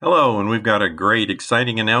Hello, and we've got a great,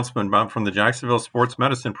 exciting announcement from the Jacksonville Sports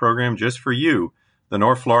Medicine Program just for you. The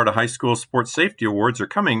North Florida High School Sports Safety Awards are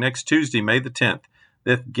coming next Tuesday, May the 10th.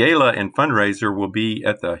 The gala and fundraiser will be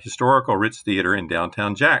at the historical Ritz Theater in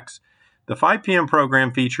downtown Jacks. The 5 p.m.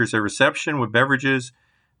 program features a reception with beverages,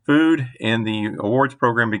 food, and the awards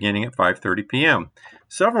program beginning at 5:30 p.m.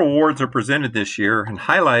 Several awards are presented this year and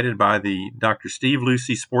highlighted by the Dr. Steve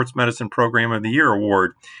Lucy Sports Medicine Program of the Year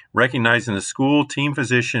Award, recognizing the school, team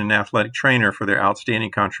physician, and athletic trainer for their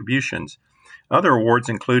outstanding contributions. Other awards,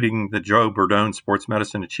 including the Joe Bordone Sports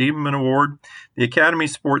Medicine Achievement Award, the Academy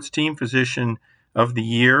Sports Team Physician of the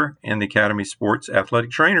Year, and the Academy Sports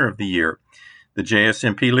Athletic Trainer of the Year, the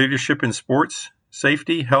JSMP Leadership in Sports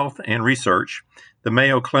Safety, Health, and Research, the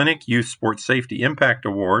Mayo Clinic Youth Sports Safety Impact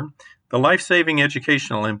Award, the Life Saving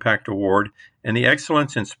Educational Impact Award, and the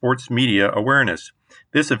Excellence in Sports Media Awareness.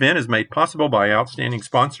 This event is made possible by outstanding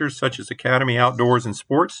sponsors such as Academy Outdoors and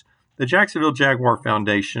Sports, the Jacksonville Jaguar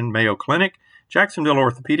Foundation, Mayo Clinic, Jacksonville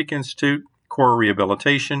Orthopedic Institute, Core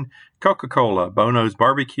Rehabilitation, Coca-Cola, Bono's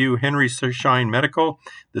Barbecue, Henry Schein Medical,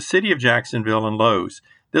 the City of Jacksonville, and Lowe's.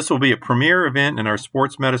 This will be a premier event in our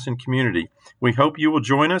sports medicine community. We hope you will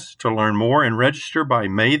join us. To learn more and register by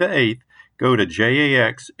May the 8th, go to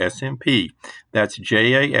JAXSMP. That's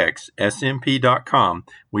JAXSMP.com.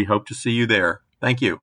 We hope to see you there. Thank you.